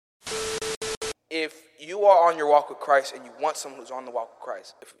you are on your walk with Christ and you want someone who's on the walk with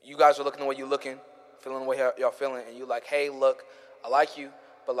Christ, if you guys are looking the way you're looking, feeling the way y'all feeling, and you're like, hey, look, I like you,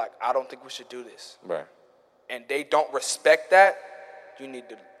 but like I don't think we should do this. Right. And they don't respect that, you need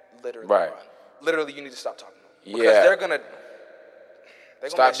to literally run. Literally, you need to stop talking to them. Because they're gonna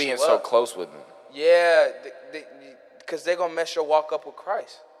stop being so close with them. Yeah, because they're gonna mess your walk up with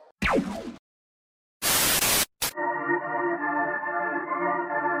Christ.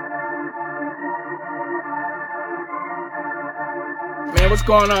 Man, what's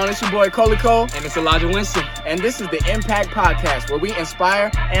going on? It's your boy Coley Cole. And it's Elijah Winston. And this is the Impact Podcast, where we inspire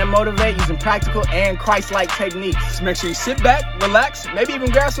and motivate using practical and Christ-like techniques. So make sure you sit back, relax, maybe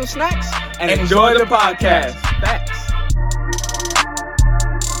even grab some snacks, and enjoy the podcast. Facts.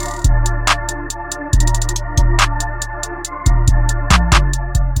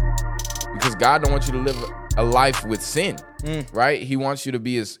 Because God don't want you to live a life with sin, right? He wants you to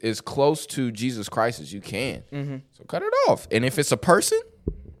be as close to Jesus Christ as you can. Mm-hmm. So cut it off. And if it's a person,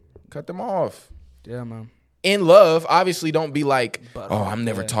 cut them off. Yeah, man. In love, obviously don't be like, I'm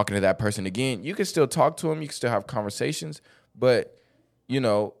never talking to that person again. You can still talk to them. You can still have conversations. But,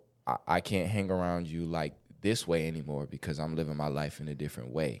 I can't hang around you like this way anymore because I'm living my life in a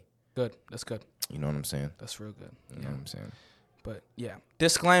different way. Good. That's good. You know what I'm saying? That's real good. You know what I'm saying? But, yeah.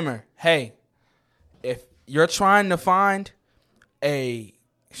 Disclaimer. Hey, if you're trying to find I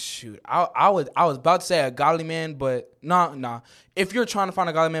was about to say a godly man, but nah. If you're trying to find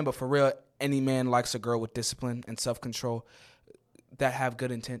a godly man, but for real, any man likes a girl with discipline and self-control that have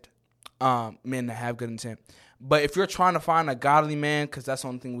good intent. Men that have good intent. But if you're trying to find a godly man, because that's the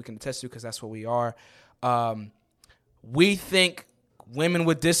only thing we can attest to, because that's what we are, we think women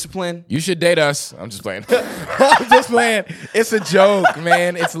with discipline. You should date us. I'm just playing. I'm just playing. It's a joke,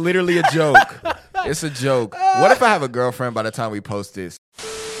 man. It's literally a joke. It's a joke. What if I have a girlfriend by the time we post this?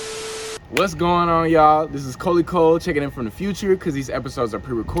 What's going on, y'all? This is Coley Cole checking in from the future because these episodes are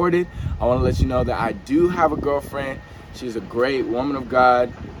pre-recorded. I want to let you know that I do have a girlfriend. She's a great woman of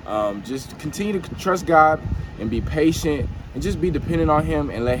God. Just continue to trust God and be patient and just be dependent on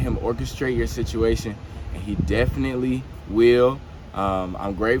Him and let Him orchestrate your situation. And He definitely will.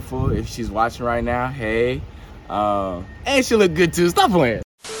 I'm grateful if she's watching right now. Hey. And she look good too. Stop playing.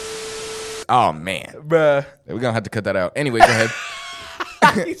 Oh, man. Bruh. We're going to have to cut that out. Anyway, go ahead.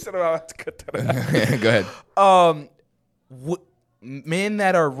 He said I'm about to cut that out. Go ahead. Men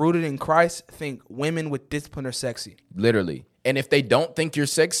that are rooted in Christ think women with discipline are sexy. Literally. And if they don't think you're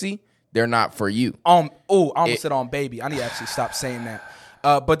sexy, they're not for you. I almost said on baby. I need to actually stop saying that.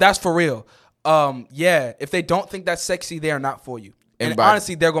 But that's for real. If they don't think that's sexy, they are not for you. And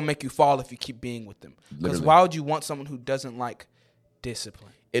honestly, they're going to make you fall if you keep being with them. Because why would you want someone who doesn't like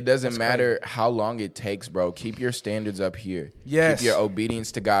discipline? It doesn't matter how long it takes, bro. Keep your standards up here. Yes. Keep your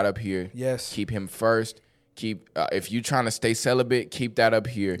obedience to God up here. Yes. Keep Him first. Keep if you're trying to stay celibate, keep that up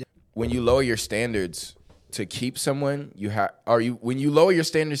here. Yeah. When you lower your standards to keep someone, when you lower your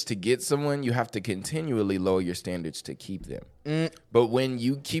standards to get someone, you have to continually lower your standards to keep them. But when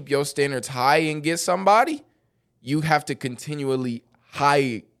you keep your standards high and get somebody, you have to continually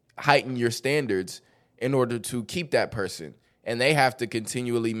heighten your standards in order to keep that person. And they have to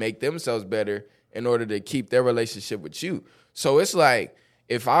continually make themselves better in order to keep their relationship with you. So it's like,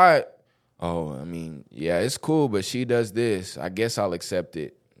 it's cool, but she does this. I guess I'll accept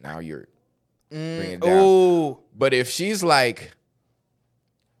it. Now you're bringing it down. Ooh. But if she's like,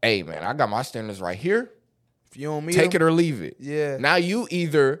 hey, man, I got my standards right here. If you don't meet take them, it or leave it. Yeah. Now you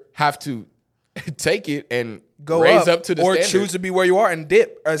either have to take it and go raise up to the or standard. choose to be where you are and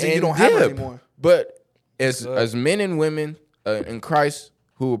dip, as in you don't have it anymore. But as men and women in Christ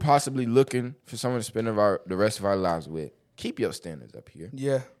who are possibly looking for someone to spend the rest of our lives with, keep your standards up here.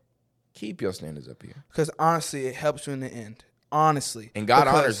 Yeah. Keep your standards up here. Because honestly, it helps you in the end. Honestly. And God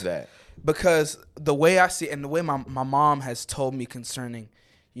honors that. Because the way I see it and the way my mom has told me concerning,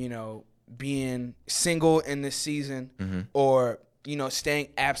 being single in this season or, staying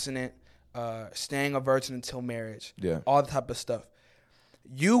abstinent, staying a virgin until marriage, all the type of stuff.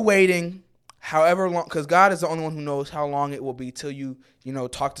 You waiting however long, because God is the only one who knows how long it will be till you,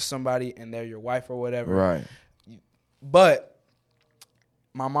 talk to somebody and they're your wife or whatever. Right. But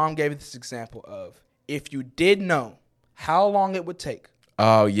my mom gave this example of if you did know how long it would take.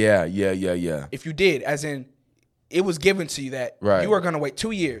 Oh, yeah. If you did, as in it was given to you that you were going to wait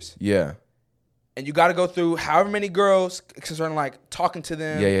 2 years. Yeah. And you got to go through however many girls concerning like talking to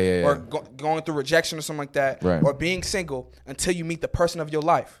them or going through rejection or something like that or being single until you meet the person of your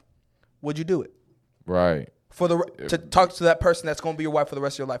life. Would you do it? Right. To talk to that person that's going to be your wife for the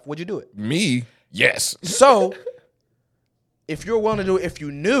rest of your life. Would you do it? Me? Yes. So, if you're willing to do it, if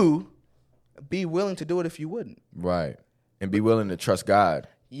you knew, be willing to do it if you wouldn't. Right. And be willing to trust God.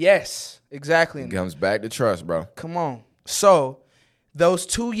 Yes, exactly. It comes back to trust, bro. Come on. So those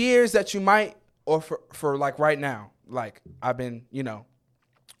 2 years that you might, or for like right now, like I've been,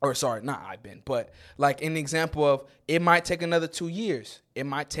 or sorry, not I've been, but like an example of it might take another 2 years. It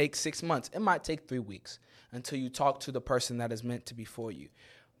might take 6 months. It might take 3 weeks until you talk to the person that is meant to be for you.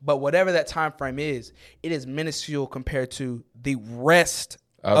 But whatever that time frame is, it is minuscule compared to the rest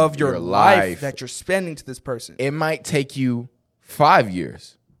of your life that you're spending to this person. It might take you 5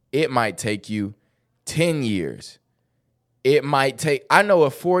 years. It might take you 10 years. It might take, I know a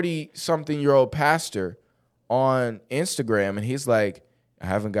 40-something-year-old pastor on Instagram, and he's like, I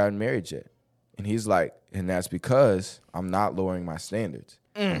haven't gotten married yet. And he's like, and that's because I'm not lowering my standards.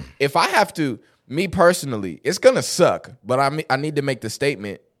 If I have to, me personally, it's going to suck, but I need to make the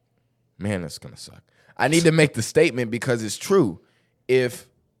statement, man, it's going to suck. I need to make the statement because it's true. If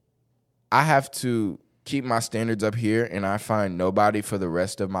I have to keep my standards up here and I find nobody for the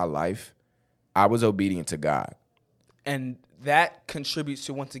rest of my life, I was obedient to God. And that contributes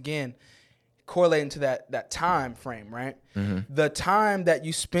to, once again, correlating to that time frame, right? Mm-hmm. The time that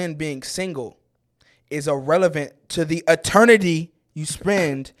you spend being single is irrelevant to the eternity you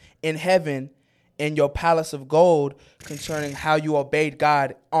spend in heaven in your palace of gold concerning how you obeyed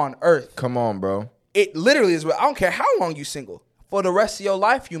God on earth. Come on, bro. It literally is. I don't care how long you single. For the rest of your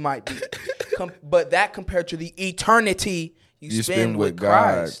life, you might be. But that compared to the eternity you spend with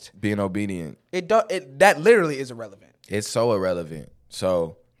Christ, God, being obedient. That literally is irrelevant. It's so irrelevant.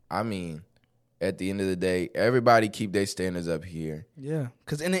 So, I mean, at the end of the day, everybody keep their standards up here. Yeah,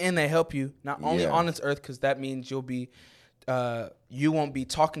 because in the end, they help you not only on this earth, because that means you won't be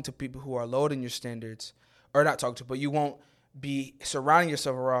talking to people who are lower than your standards, or not talking to, but you won't be surrounding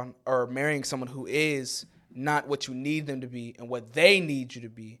yourself around or marrying someone who is not what you need them to be and what they need you to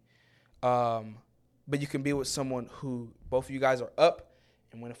be. But you can be with someone who both of you guys are up,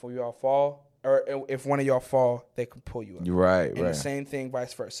 and when if you all fall, or if one of y'all fall, they can pull you up. Right, and the same thing,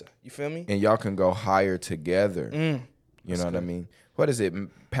 vice versa. You feel me? And y'all can go higher together. You know what I mean? What is it?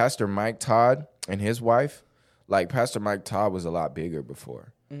 Pastor Mike Todd and his wife? Like, Pastor Mike Todd was a lot bigger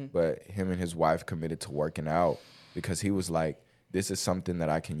before. But him and his wife committed to working out because he was like, this is something that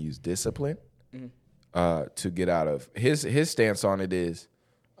I can use discipline to get out of. His stance on it is,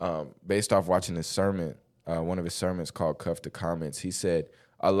 based off watching his sermon, one of his sermons called Cuff the Comments, he said,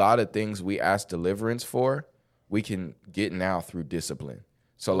 a lot of things we ask deliverance for, we can get now through discipline.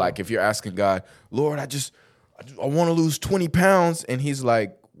 So, like, if you're asking God, Lord, I want to lose 20 pounds, and he's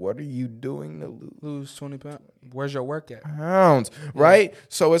like, what are you doing to lose 20 pounds? Where's your work at? Pounds, right?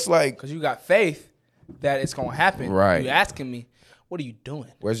 So it's like, because you got faith that it's gonna happen. Right? You asking me, what are you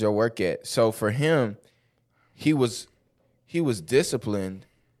doing? Where's your work at? So for him, he was disciplined,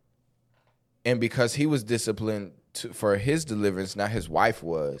 and because he was disciplined for his deliverance, now his wife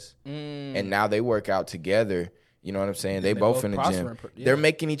was, and now they work out together. You know what I'm saying? They both in the gym. They're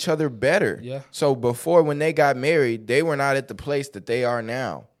making each other better. Yeah. So before, when they got married, they were not at the place that they are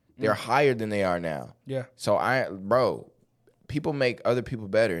now. They're higher than they are now. Yeah. So people make other people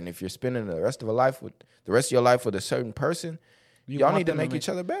better, and if you're spending the rest of your life with a certain person, y'all need to make each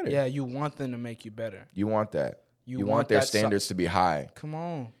other better. Yeah, you want them to make you better. You want that. You want their standards to be high. Come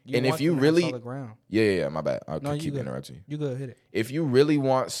on. And if you really, ground. Yeah, my bad. I'll keep interrupting you. You go hit it. If you really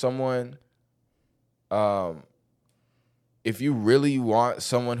want someone,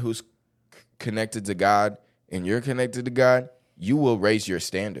 who's connected to God and you're connected to God, you will raise your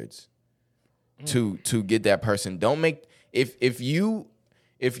standards to get that person. Don't make if you're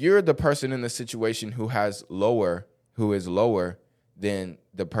the person in the situation who is lower than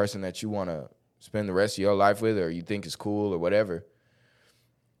the person that you want to spend the rest of your life with, or you think is cool or whatever.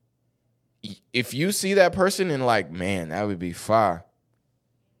 If you see that person and like, man, that would be fire,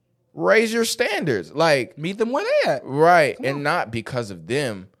 raise your standards. Like, meet them where they at. Right. And not because of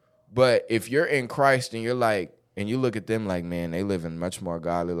them, but if you're in Christ and you're like, and you look at them like, man, they live in much more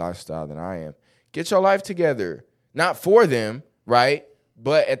godly lifestyle than I am. Get your life together. Not for them, right?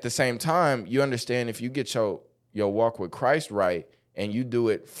 But at the same time, you understand if you get your walk with Christ right and you do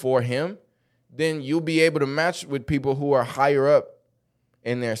it for him, then you'll be able to match with people who are higher up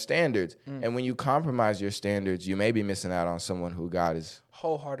in their standards. And when you compromise your standards, you may be missing out on someone who God is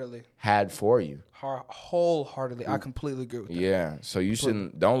wholeheartedly had for you. Wholeheartedly. I completely agree with that. Yeah. So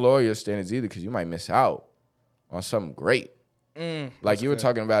don't lower your standards either, because you might miss out on something great. Like you were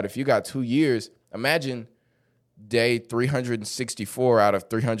talking about, if you got 2 years, imagine day 364 out of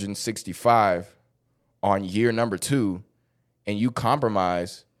 365 on year number 2, and you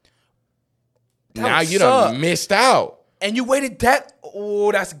compromise. Now you done missed out And you waited that.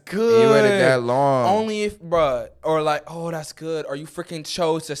 Oh, that's good. You waited that long. Only if, bruh, or like, oh, that's good. Or you freaking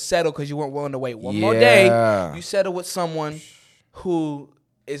chose to settle because you weren't willing to wait one more day. You settle with someone who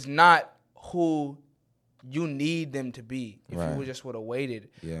is not who you need them to be. If you just would have waited,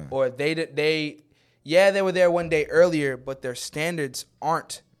 or they were there one day earlier, but their standards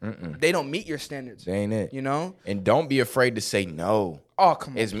aren't. They don't meet your standards. They ain't it. You know. And don't be afraid to say no. Oh,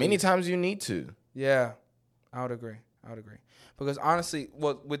 come on. As many times you need to. Yeah, I would agree. Because honestly,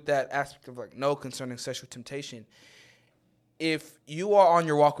 with that aspect of like no concerning sexual temptation, if you are on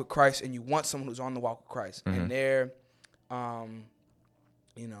your walk with Christ and you want someone who's on the walk with Christ, and they're,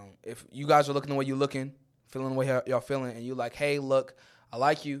 if you guys are looking the way you're looking, feeling the way y'all feeling, and you're like, hey, look, I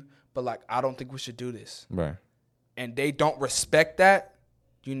like you, but like I don't think we should do this. Right. And they don't respect that,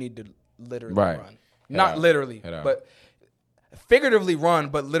 you need to literally run. Not out. literally, but figuratively run,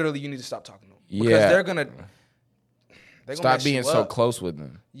 but literally you need to stop talking to them. Because they're gonna stop being so close with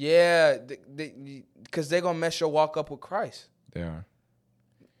them. Yeah, because they're going to mess your walk up with Christ. They are.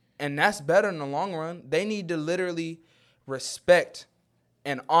 And that's better in the long run. They need to literally respect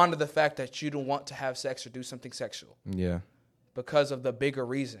and honor the fact that you don't want to have sex or do something sexual. Yeah. Because of the bigger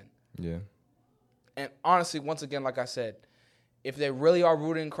reason. Yeah. And honestly, once again, like I said, if they really are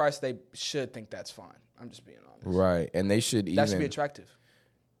rooted in Christ, they should think that's fine. I'm just being honest. Right. And they should that should be attractive.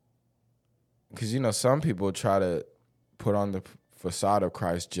 Because, some people try to put on the facade of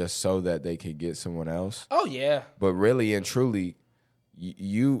Christ just so that they could get someone else. Oh, yeah. But really and truly,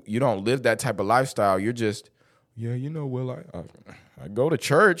 you don't live that type of lifestyle. You're just, I go to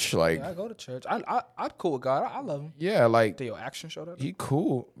church. Like, I go to church. I'm cool with God. I love him. Yeah, like. Did your action show that? He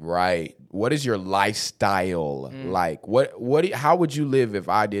cool. Right. What is your lifestyle like? How would you live if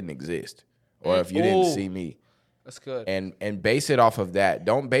I didn't exist? Or if you didn't see me? That's good. And base it off of that.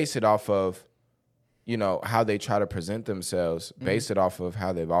 Don't base it off of how they try to present themselves. Base it off of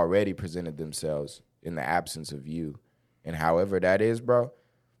how they've already presented themselves in the absence of you. And however that is, bro,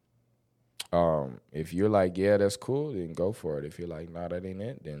 if you're like, yeah, that's cool, then go for it. If you're like, nah, that ain't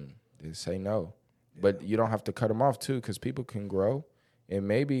it, then say no. Yeah. But you don't have to cut them off, too, because people can grow. And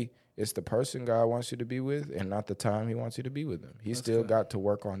maybe it's the person God wants you to be with and not the time he wants you to be with them. He's still got to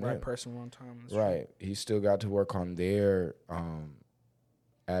work on right them. Person, wrong time. Right. He's still got to work on their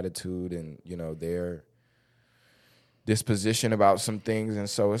attitude and their disposition about some things. And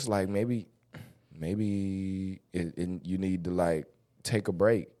so it's like maybe you need to like take a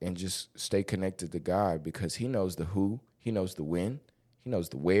break and just stay connected to God, because he knows the who, he knows the when, he knows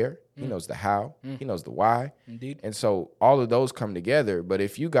the where, he knows the how, he knows the why. Indeed. And so all of those come together. But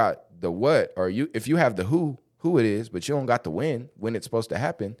if you got the what, or if you have the who it is, but you don't got the when it's supposed to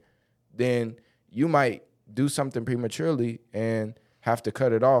happen, then you might do something prematurely and have to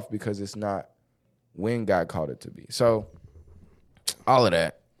cut it off because it's not when God called it to be. So all of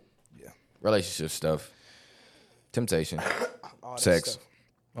that. Yeah. Relationship stuff. Temptation. Sex. Stuff.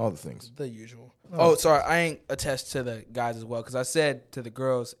 All the things. The usual. Oh, sorry. I ain't attest to the guys as well, because I said to the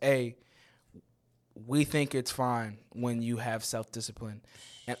girls, hey, we think it's fine when you have self-discipline.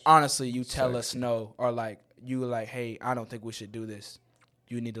 And honestly, you tell us no, or like, you like, hey, I don't think we should do this.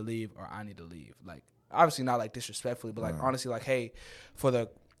 You need to leave, or I need to leave. Like, obviously not like disrespectfully, but like honestly, like, hey, for the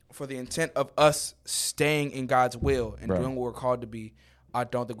intent of us staying in God's will and doing what we're called to be, I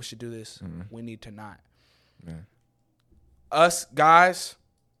don't think we should do this. We need to not. Yeah. Us guys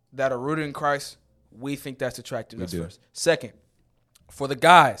that are rooted in Christ, we think that's attractive. That's first. Second, for the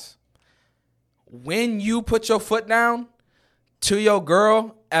guys, when you put your foot down to your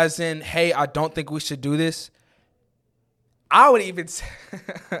girl, as in, hey, I don't think we should do this, I would even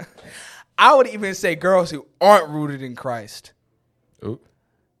say girls who aren't rooted in Christ,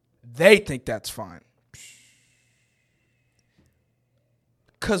 they think that's fine.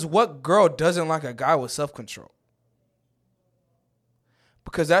 Because what girl doesn't like a guy with self-control?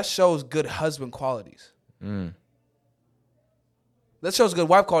 Because that shows good husband qualities. That shows good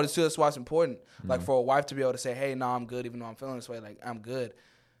wife qualities too. That's why it's important. Like for a wife to be able to say, hey, no, I'm good, even though I'm feeling this way, like I'm good.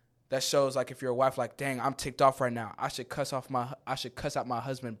 That shows like if you're a wife, like, dang, I'm ticked off right now. I should cuss out my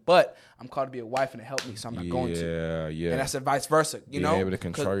husband, but I'm called to be a wife and it helped me, so I'm not going to. Yeah. And that's the vice versa. You know? Be able to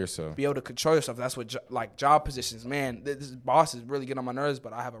control yourself. Be able to control yourself. That's what like job positions. Man, this boss is really getting on my nerves,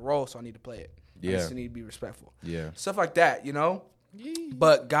 but I have a role, so I need to play it. I just need to be respectful. Yeah. Stuff like that, you know?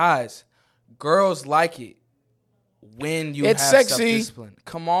 But guys, girls like it when you have self-discipline.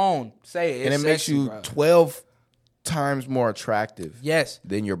 Come on, say it. And it makes you 12 times more attractive. Yes.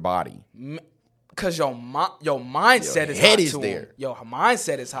 Than your body. Because your mindset is hot to him. Your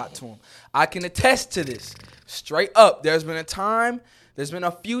mindset is hot to him. I can attest to this. Straight up, there's been a time There's been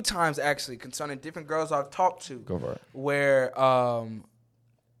a few times actually concerning different girls I've talked to. Go for it. Where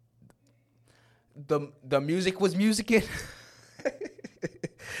the music was musicking.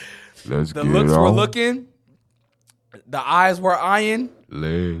 Let's The looks were looking. The eyes were eyeing.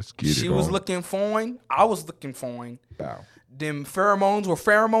 Let's get She was looking fine. I was looking fine. Wow. Them pheromones were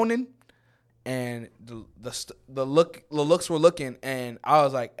pheromoning, and the looks were looking, and I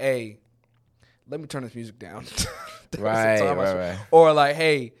was like, "Hey, let me turn this music down." Right. Or like,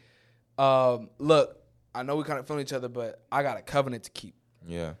 "Hey, look, I know we kind of feeling each other, but I got a covenant to keep."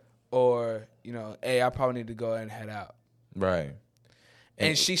 Yeah. Or hey, I probably need to go ahead and head out. Right.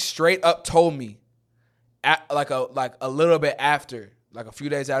 And she straight up told me, like a little bit after, like a few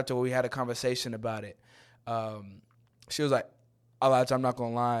days after we had a conversation about it. She was like, "Elijah, I'm not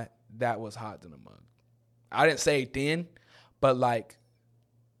gonna lie, that was hot in the mug." I didn't say it then, but like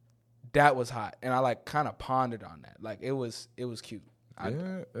that was hot, and I like kind of pondered on that. Like it was cute.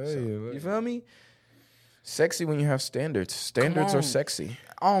 You feel me? Sexy when you have standards. Standards Come are on. sexy.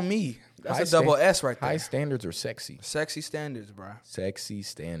 On me. That's High a double S right there. High standards are sexy. Sexy standards, bro. Sexy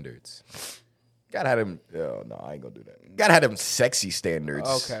standards. Gotta have them. Oh, no, I ain't gonna do that. Gotta have them sexy standards.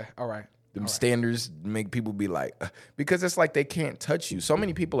 Okay, all right. Them standards make people be like, because it's like they can't touch you. So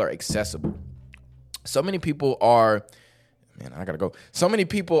many people are accessible. So many people are, man, I gotta go. So many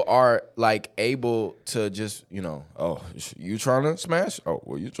people are like able to just, oh, you trying to smash? Oh,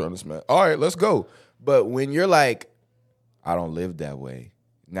 well, you trying to smash. All right, let's go. But when you're like, I don't live that way.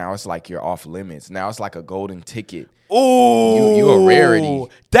 Now it's like you're off limits. Now it's like a golden ticket. Oh, you a rarity.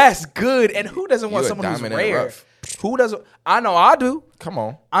 That's good. And who doesn't want You a someone who's diamond in the rare? rough. Who doesn't? I know I do. Come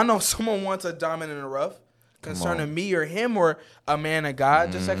on. I know someone wants a diamond in the rough concerning me or him or a man of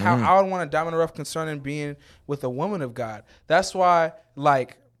God. Just like how I would want a diamond in the rough concerning being with a woman of God. That's why,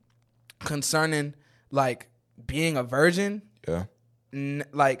 like, concerning like being a virgin. Yeah.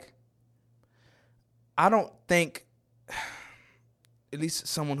 Like, I don't think, at least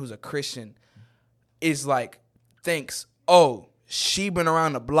someone who's a Christian, is like, thinks, oh, she been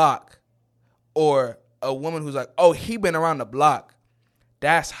around the block. Or a woman who's like, oh, he been around the block.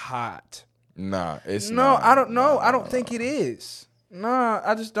 That's hot. Nah, it's No, not. I don't know. I don't think it is. No,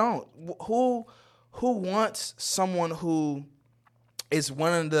 I just don't. Who wants someone who is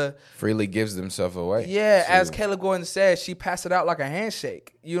one of the... Freely gives themselves away. Yeah, So- as Caleb Gordon said, she passed it out like a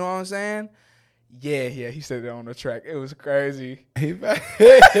handshake. You know what I'm saying? Yeah, he said that on the track. It was crazy. She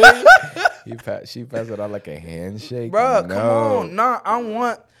passed it out like a handshake. Bruh, No. come on. Nah, I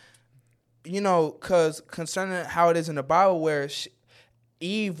want, because concerning how it is in the Bible where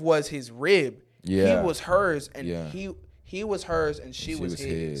Eve was his rib. Yeah. He was hers, and Yeah. he was hers, and she was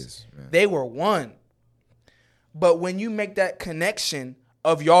his. man. They were one. But when you make that connection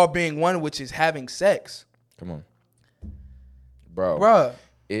of y'all being one, which is having sex, Come on. Bro. bruh,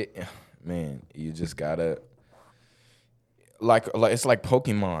 Man, you just gotta like it's like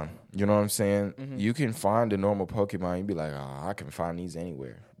Pokemon. You know what I'm saying? Mm-hmm. You can find a normal Pokemon, you'd be like, oh, I can find these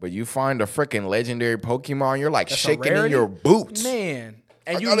anywhere. But you find a freaking legendary Pokemon, you're like that's a shaking in rarity? your boots. Man.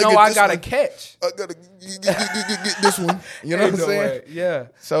 And I you gotta know get I this got to one. catch. I gotta get this one. You know Ain't what I'm no saying? way. Yeah.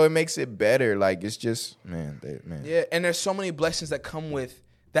 So it makes it better. Like it's just man. Yeah, and there's so many blessings that come with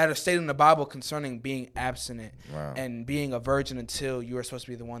that are stated in the Bible concerning being abstinent Wow. and being a virgin until you are supposed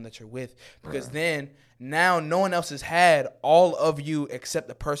to be the one that you're with. Because then now no one else has had all of you except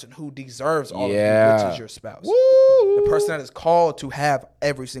the person who deserves all of you, which is your spouse. The person that is called to have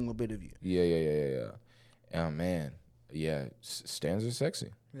every single bit of you. Yeah. Oh man. Yeah. Standards are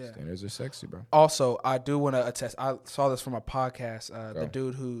sexy. Yeah. Standards are sexy, bro. Also, I do want to attest. I saw this from a podcast. The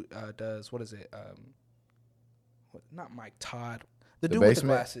dude who does, what is it? Not Mike Todd. The dude with the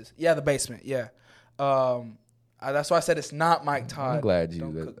Basement? glasses. Yeah, The Basement. Yeah. That's why I said it's not Mike Todd. I'm glad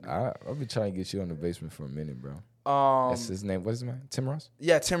Don't you. cook me. I've been trying to get you on The Basement for a minute, bro. That's his name. What's his name? Tim Ross.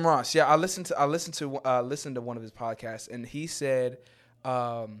 Yeah, Tim Ross. Yeah, I listened to one of his podcasts, and he said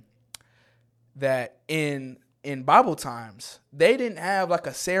that in Bible times they didn't have like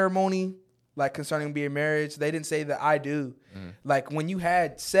a ceremony like concerning being marriage. They didn't say that I do. Like when you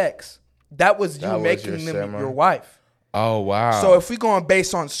had sex, that was you That was making your them ceremony? your wife. Oh wow. So if we going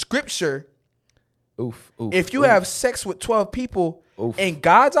based on scripture, oof. if you have sex with 12 people, Oof. in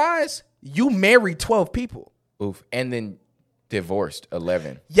God's eyes, you married 12 people. Oof, and then divorced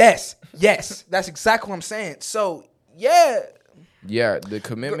 11. Yes, that's exactly what I'm saying. So yeah, Yeah, the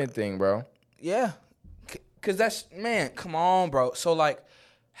commitment thing, bro. yeah, because that's, man, come on, bro. So like,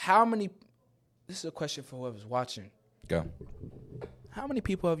 how many? This is a question for whoever's watching. Go. How many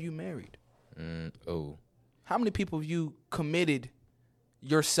people have you married? Oh. How many people have you committed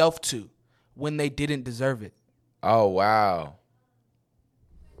yourself to when they didn't deserve it? Oh wow.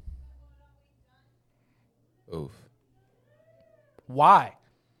 Oof. Why?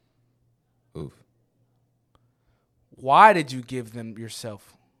 Oof. Why did you give them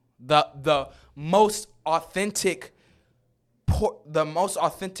yourself? The most authentic,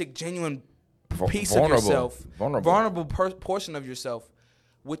 genuine piece of yourself, vulnerable portion of yourself,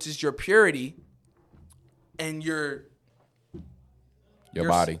 which is your purity and your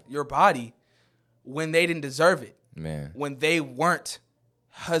body, when they didn't deserve it, man, when they weren't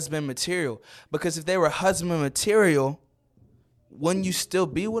husband material. Because if they were husband material, wouldn't you still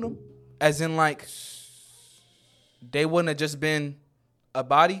be with them? As in, like, they wouldn't have just been a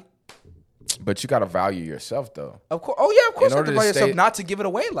body. But you gotta value yourself, though. Of course. Oh yeah, of course. In You have order to to value yourself, stay- not to give it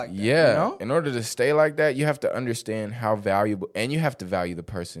away like that. Yeah. You know? In order to stay like that, you have to understand how valuable, and you have to value the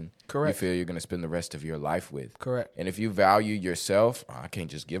person Correct. you feel you're gonna spend the rest of your life with. Correct. And if you value yourself, I can't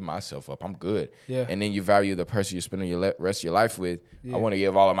just give myself up. I'm good. Yeah. And then you value the person you're spending your rest of your life with. I want to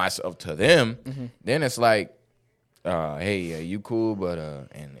give all of myself to them. Mm-hmm. Then it's like, hey, you cool, but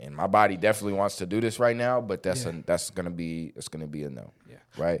and my body definitely wants to do this right now, but it's gonna be a no. Yeah.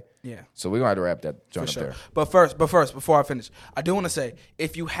 Right. Yeah. So we're gonna have to wrap that joint For up sure. there. But first, before I finish, I do want to say,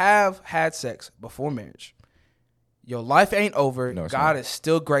 if you have had sex before marriage, your life ain't over. No, it's God not. is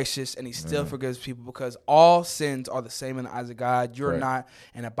still gracious, and He still forgives people, because all sins are the same in the eyes of God. You're Correct. not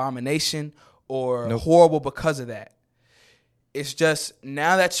an abomination or horrible because of that. It's just,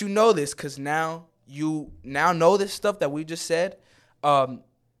 now that you know this, because now you know this stuff that we just said,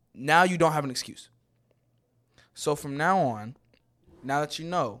 now you don't have an excuse. So from now on, now that you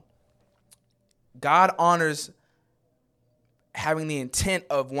know, God honors having the intent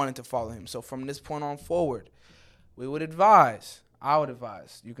of wanting to follow Him. So from this point on forward, I would advise,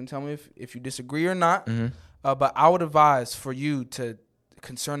 you can tell me if you disagree or not, but I would advise for you to,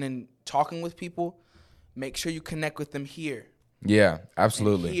 concerning talking with people, make sure you connect with them here. Yeah,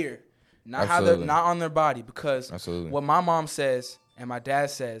 absolutely. And here. Not how Absolutely. they're not on their body, because Absolutely. what my mom says and my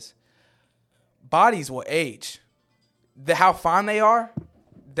dad says, bodies will age. How fine they are,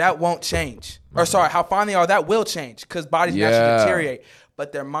 that won't change. Or sorry, how fine they are, that will change, because bodies naturally deteriorate.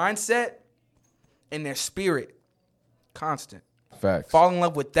 But their mindset and their spirit, constant. Facts. Fall in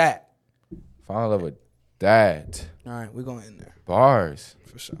love with that. Fall in love with that. All right, we're going in there Bars,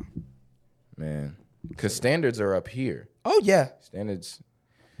 for sure. man. Because standards are up here. Oh yeah. Standards.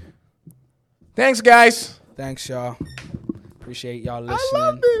 Thanks, guys. Thanks, y'all. Appreciate y'all listening. I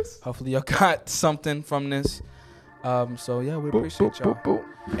love this. Hopefully y'all got something from this. So yeah, we appreciate y'all.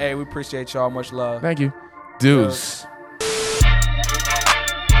 Hey, we appreciate y'all. Much love. Thank you. Deuce.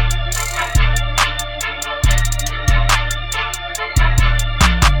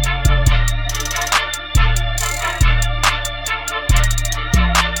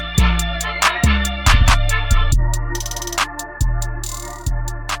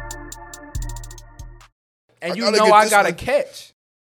 And I you gotta know get I this got a one. catch.